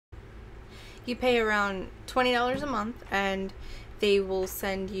You pay around $20 a month and they will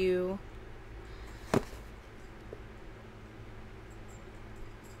send you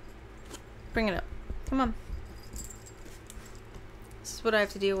bring it up. Come on. This is what I have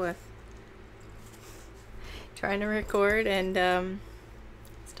to deal with. Trying to record and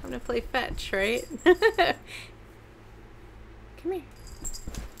it's time to play fetch, right? Come here.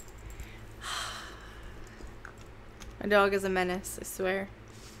 My dog is a menace, I swear.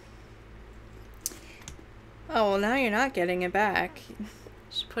 Oh, well now you're not getting it back.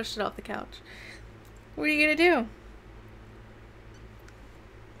 She pushed it off the couch. What are you gonna do?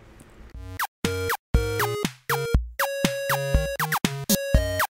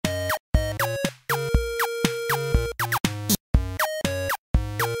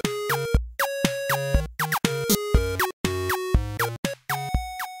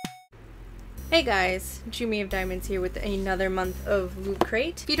 Hey guys, Jumi of Diamonds here with another month of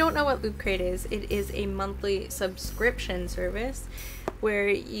LootCrate. If you don't know what LootCrate is, it is a monthly subscription service where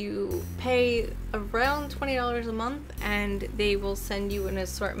you pay around $20 a month and they will send you an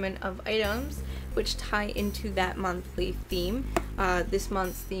assortment of items which tie into that monthly theme. This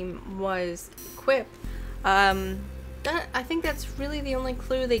month's theme was Equip. I think that's really the only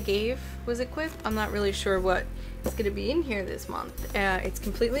clue they gave was Equip. I'm not really sure what is going to be in here this month. It's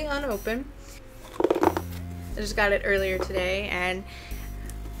completely unopened. I just got it earlier today and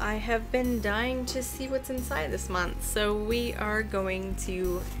I have been dying to see what's inside this month, so we are going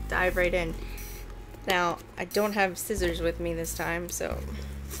to dive right in. Now, I don't have scissors with me this time, so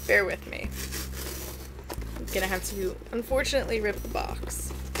bear with me. I'm gonna have to unfortunately rip the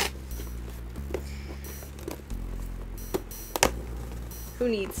box. Who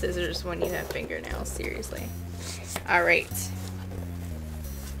needs scissors when you have fingernails? Seriously. Alright.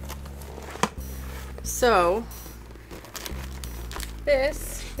 So,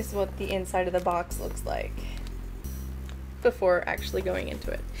 this is what the inside of the box looks like before actually going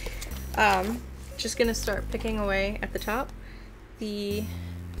into it. Just gonna start picking away at the top. The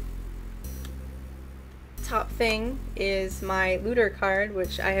top thing is my looter card,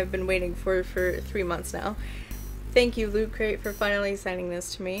 which I have been waiting for 3 months now. Thank you, LootCrate, for finally sending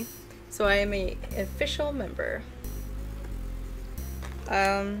this to me. So I am an official member.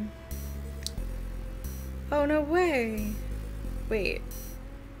 Oh, no way. Wait,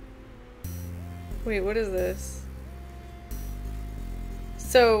 what is this?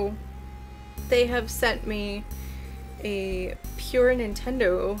 So, they have sent me a Pure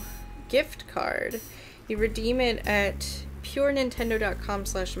Nintendo gift card. You redeem it at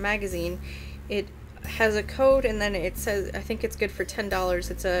purenintendo.com/magazine. It has a code and then it says, I think it's good for $10.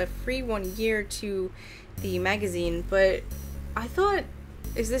 It's a free 1 year to the magazine, but I thought,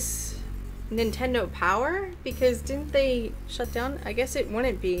 is this Nintendo Power? Because didn't they shut down? I guess it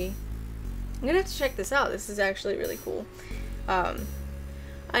wouldn't be. I'm gonna have to check this out. This is actually really cool. I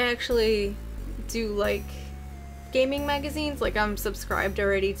actually do like gaming magazines. Like, I'm subscribed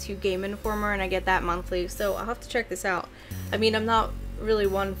already to Game Informer and I get that monthly, so I'll have to check this out. I mean, I'm not really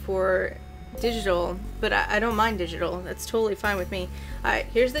one for digital, but I don't mind digital. That's totally fine with me. Alright,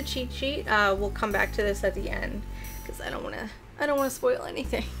 here's the cheat sheet. We'll come back to this at the end because I don't want to spoil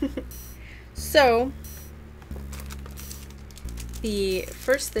anything. So, the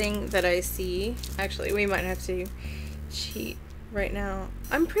first thing that I see, actually we might have to cheat right now.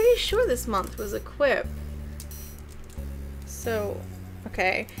 I'm pretty sure this month was Equip. So,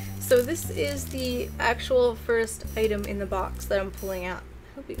 okay. So this is the actual first item in the box that I'm pulling out.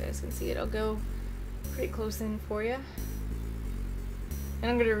 I hope you guys can see it. I'll go pretty close in for you. And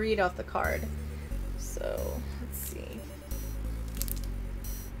I'm going to read off the card. So, let's see.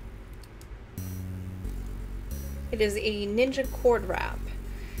 It is a ninja cord wrap.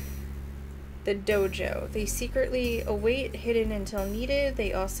 The dojo. They secretly await, hidden until needed.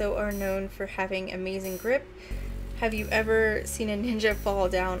 They also are known for having amazing grip. Have you ever seen a ninja fall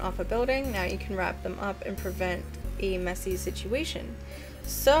down off a building? Now you can wrap them up and prevent a messy situation.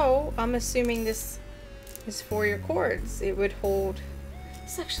 So, I'm assuming this is for your cords. It would hold...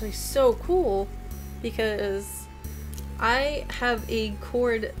 It's actually so cool because I have a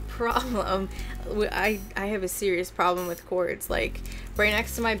cord problem. I have a serious problem with cords. Like, right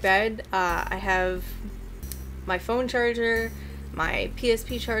next to my bed, I have my phone charger, my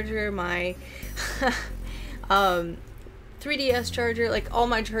PSP charger, my 3DS charger. Like, all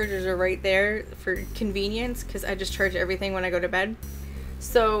my chargers are right there for convenience because I just charge everything when I go to bed.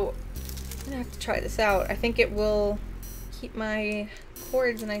 So, I'm gonna have to try this out. I think it will keep my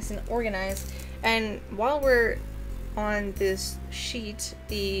cords nice and organized. And while we're on this sheet,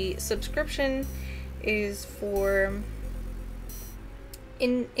 the subscription is for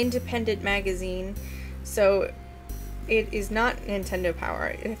independent magazine, so it is not Nintendo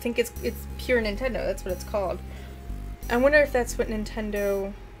Power. I think it's pure Nintendo. That's what it's called. I wonder if that's what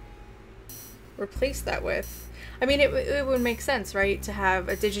Nintendo replaced that with. I mean, it would make sense, right, to have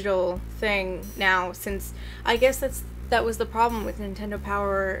a digital thing now, since I guess that was the problem with Nintendo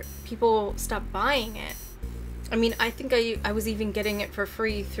Power. People stopped buying it. I mean, I think I was even getting it for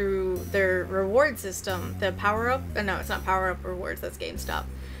free through their reward system, the Power Up. No, it's not Power Up Rewards. That's GameStop.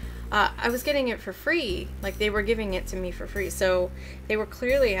 I was getting it for free. Like, they were giving it to me for free, so they were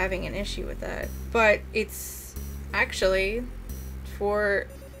clearly having an issue with that. But it's actually for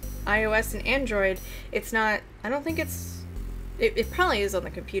iOS and Android. It's not. I don't think it's. It probably is on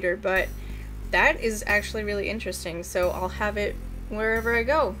the computer, but that is actually really interesting. So I'll have it wherever I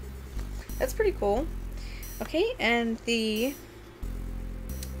go. That's pretty cool. Okay, and the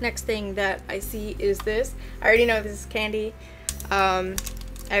next thing that I see is this. I already know this is candy.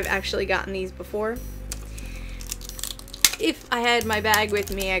 I've actually gotten these before. If I had my bag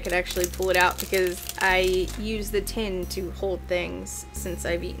with me, I could actually pull it out because I use the tin to hold things since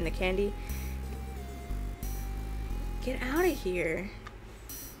I've eaten the candy. Get out of here.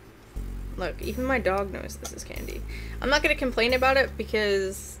 Look, even my dog knows this is candy. I'm not gonna complain about it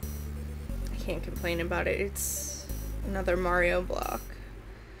because I can't complain about it. It's another Mario block.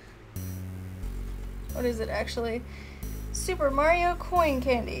 What is it actually? Super Mario coin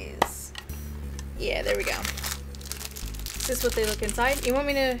candies. Yeah, there we go. Is this what they look inside? You want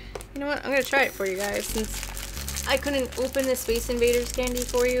me to... You know what? I'm gonna try it for you guys since I couldn't open the Space Invaders candy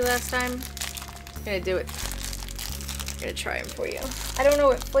for you last time. I'm gonna do it. I'm gonna try them for you. I don't know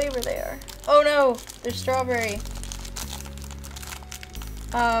what flavor they are. Oh no! They're strawberry.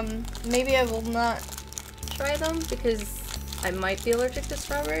 Maybe I will not try them because I might be allergic to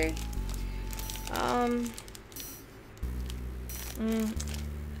strawberry. I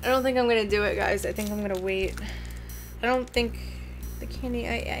don't think I'm gonna do it, guys. I think I'm gonna wait. I don't think the candy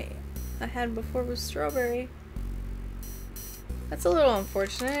I had before was strawberry. That's a little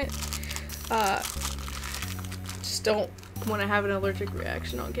unfortunate. Just don't want to have an allergic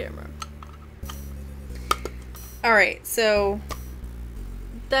reaction on camera. Alright, so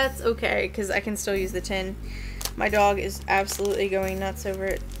that's okay, because I can still use the tin. My dog is absolutely going nuts over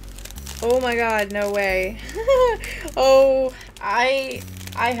it. Oh my god, no way. Oh, I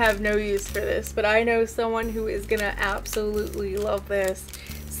have no use for this, but I know someone who is gonna absolutely love this.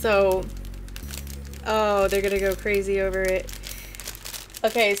 So, oh, they're gonna go crazy over it.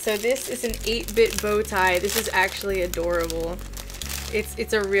 Okay, so this is an 8-bit bow tie. This is actually adorable.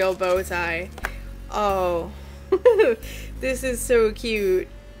 It's a real bow tie. Oh, this is so cute.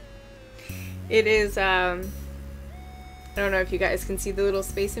 It is, I don't know if you guys can see the little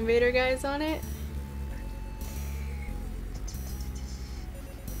Space Invader guys on it.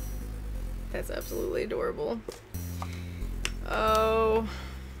 That's absolutely adorable. Oh.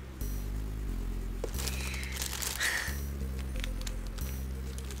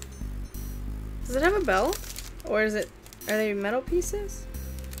 Does it have a bell? Or is it, are they metal pieces?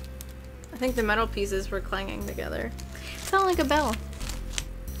 I think the metal pieces were clanging together. Sound like a bell.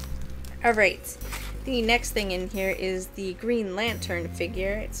 Alright. The next thing in here is the Green Lantern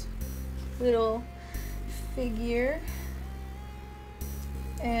figure. It's a little figure.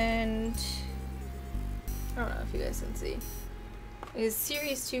 And I don't know if you guys can see. It is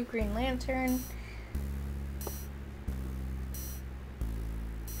Series 2 Green Lantern.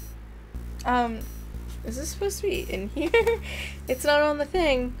 Is this supposed to be in here? It's not on the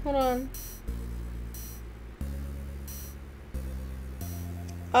thing. Hold on.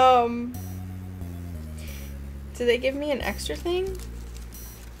 Did they give me an extra thing?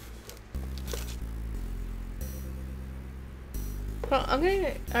 Well,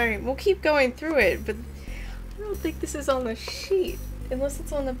 alright, we'll keep going through it, but I don't think this is on the sheet. Unless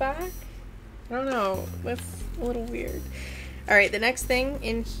it's on the back? I don't know. That's a little weird. Alright, the next thing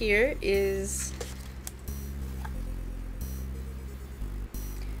in here is...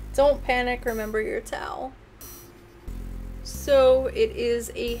 Don't panic, remember your towel. So, it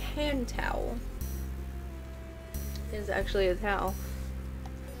is a hand towel. It is actually a towel.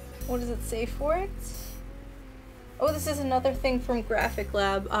 What does it say for it? Oh, this is another thing from Graphic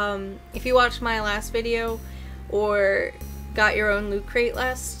Lab. If you watched my last video or got your own Loot Crate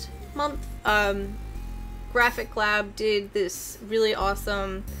last month, Graphic Lab did this really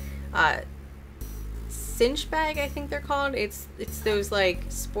awesome cinch bag, I think they're called. It's those like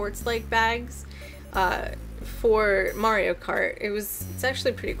sports-like bags for Mario Kart. It's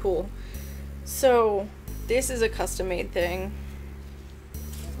actually pretty cool. So this is a custom-made thing.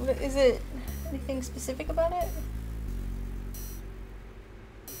 What is it? Anything specific about it?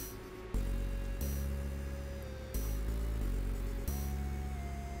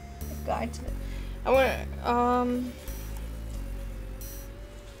 guide to it. I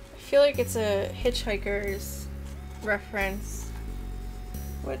feel like it's a Hitchiker's reference,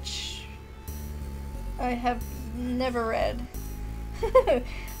 which I have never read.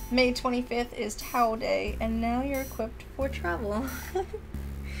 May 25th is Towel Day, and now you're equipped for travel.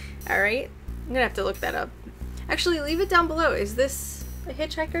 Alright, I'm gonna have to look that up. Actually, leave it down below. Is this a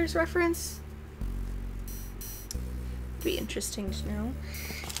Hitchiker's reference? Be interesting to know.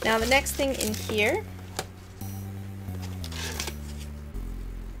 Now the next thing in here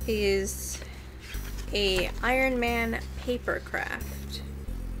is a Iron Man paper craft,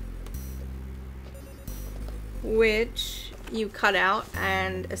 which you cut out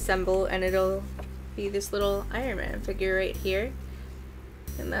and assemble, and it'll be this little Iron Man figure right here.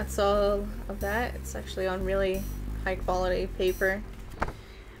 And that's all of that. It's actually on really high quality paper.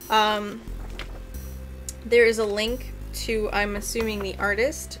 There is a link to, I'm assuming, the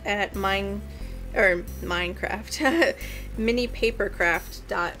artist at Minecraft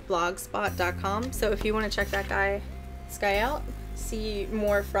minipapercraft.blogspot.com. So if you want to check this guy out, see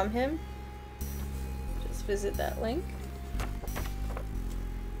more from him, just visit that link.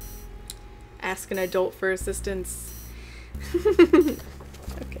 Ask an adult for assistance. Okay.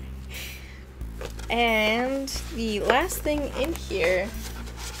 And the last thing in here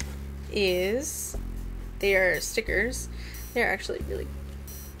is, they are stickers. They're actually really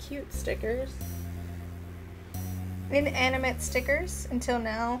cute stickers. Inanimate Stickers. Until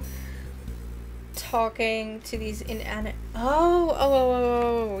now, talking to these inanimate.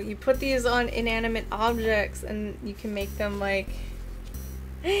 Oh! You put these on inanimate objects, and you can make them like.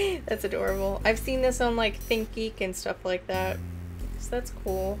 That's adorable. I've seen this on like ThinkGeek and stuff like that. So that's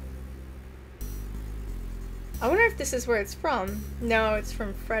cool. I wonder if this is where it's from. No, it's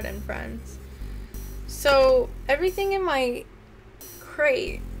from Fred and Friends. So everything in my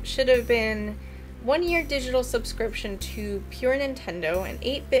crate should have been 1-year digital subscription to Pure Nintendo, an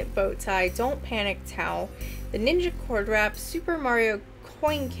 8-bit bow tie, Don't Panic towel, the Ninja cord wrap, Super Mario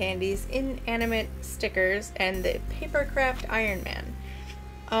coin candies, inanimate stickers, and the Papercraft Iron Man.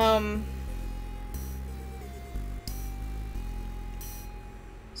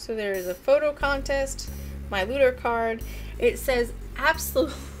 So there is a photo contest, my looter card. It says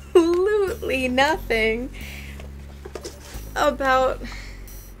absolutely nothing about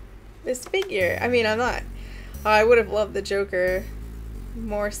this figure. I mean, I would have loved the Joker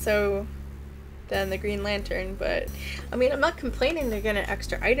more so than the Green Lantern, but I mean, I'm not complaining they're getting an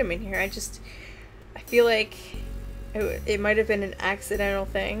extra item in here. I feel like it might have been an accidental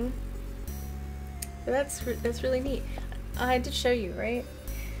thing, but that's really neat. I did show you, right?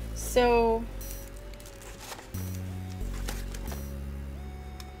 So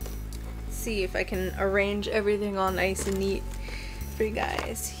let's see if I can arrange everything all nice and neat for you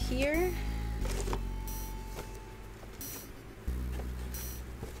guys here.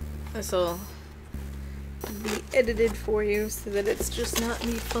 This will be edited for you so that it's just not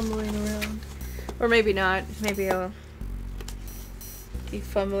me fumbling around. Or maybe not. Maybe I'll be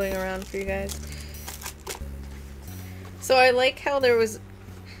fumbling around for you guys. So I like how there was,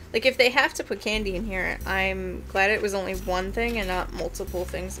 like, if they have to put candy in here, I'm glad it was only one thing and not multiple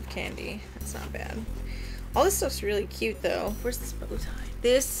things of candy. That's not bad. All this stuff's really cute though. Where's this bow tie?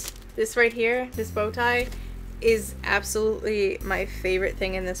 This right here, this bow tie, is absolutely my favorite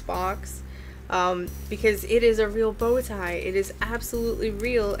thing in this box. Because it is a real bow tie. It is absolutely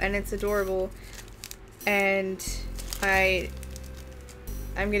real and it's adorable. And I'm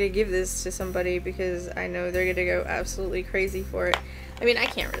gonna give this to somebody because I know they're gonna go absolutely crazy for it. I mean, I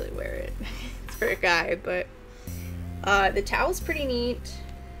can't really wear it. It's for a guy, but the towel's pretty neat.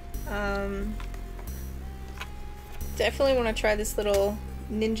 Definitely want to try this little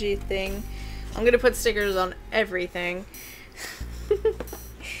ninja thing. I'm gonna put stickers on everything.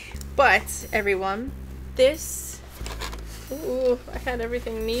 But everyone, this, ooh, I had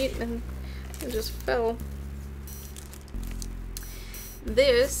everything neat and it just fell.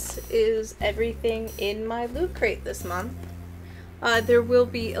 This is everything in my loot crate this month. There will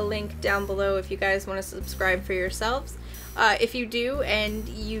be a link down below if you guys want to subscribe for yourselves. If you do and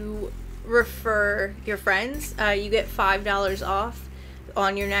you refer your friends, you get $5 off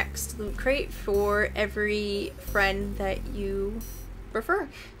on your next loot crate for every friend that you refer.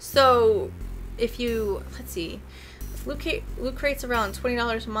 So if you, let's see, loot crate's around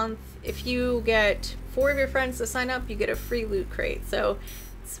 $20 a month. If you get 4 of your friends to sign up, you get a free loot crate. So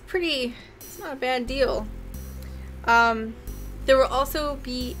it's not a bad deal. There will also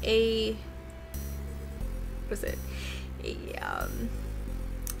be a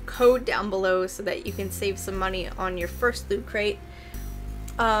code down below so that you can save some money on your first loot crate.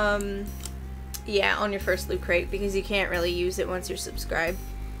 Yeah, on your first Loot Crate, because you can't really use it once you're subscribed.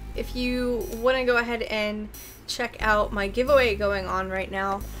 If you want to go ahead and check out my giveaway going on right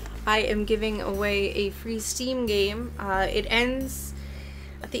now, I am giving away a free Steam game. It ends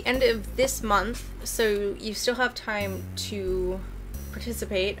at the end of this month, so you still have time to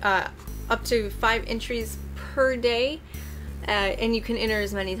participate. Up to 5 entries per day, and you can enter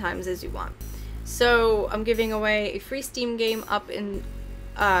as many times as you want. So I'm giving away a free Steam game up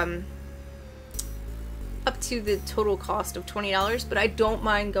to the total cost of $20, but I don't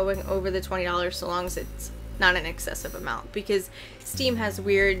mind going over the $20 so long as it's not an excessive amount, because Steam has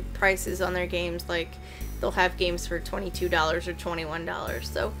weird prices on their games. Like, they'll have games for $22 or $21,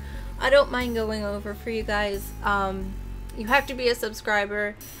 so I don't mind going over for you guys. You have to be a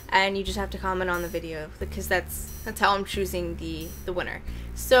subscriber, and you just have to comment on the video, because that's how I'm choosing the winner.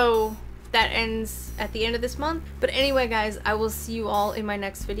 So that ends at the end of this month. But anyway, guys, I will see you all in my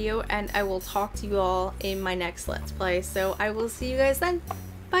next video, and I will talk to you all in my next Let's Play. So I will see you guys then.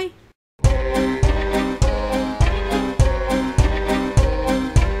 Bye!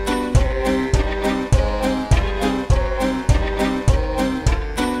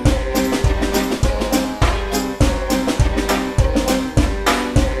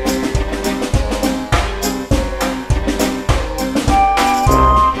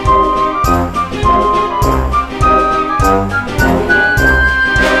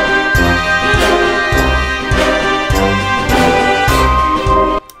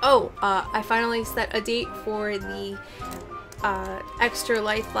 I finally set a date for the Extra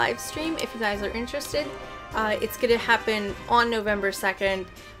Life live stream if you guys are interested. It's gonna happen on November 2nd.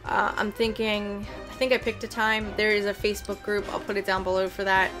 I think I picked a time. There is a Facebook group, I'll put it down below for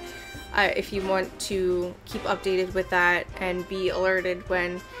that, if you want to keep updated with that and be alerted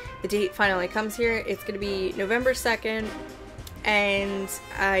when the date finally comes here. It's gonna be November 2nd, and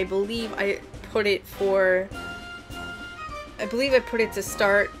I believe I put it to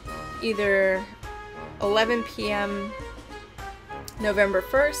start either 11 p.m. November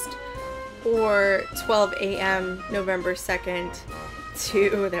 1st or 12 a.m. November 2nd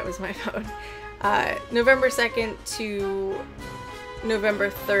to, that was my phone, November 2nd to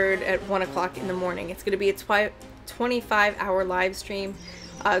November 3rd at 1 o'clock in the morning. It's going to be a 25-hour live stream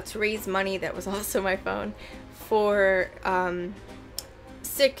to raise money, that was also my phone, for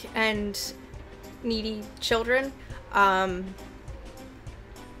sick and needy children.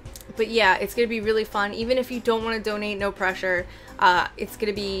 But yeah, it's gonna be really fun. Even if you don't want to donate, no pressure. It's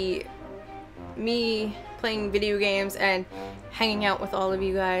gonna be me playing video games and hanging out with all of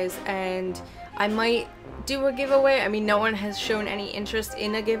you guys, and I might do a giveaway. I mean, no one has shown any interest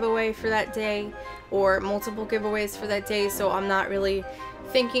in a giveaway for that day, or multiple giveaways for that day, so I'm not really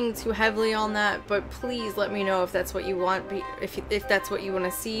thinking too heavily on that. But please let me know if that's what you want, if that's what you want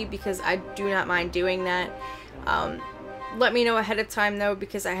to see, because I do not mind doing that. Let me know ahead of time though,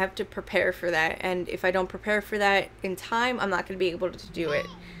 because I have to prepare for that, and if I don't prepare for that in time, I'm not going to be able to do it.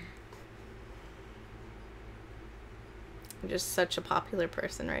 I'm just such a popular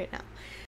person right now.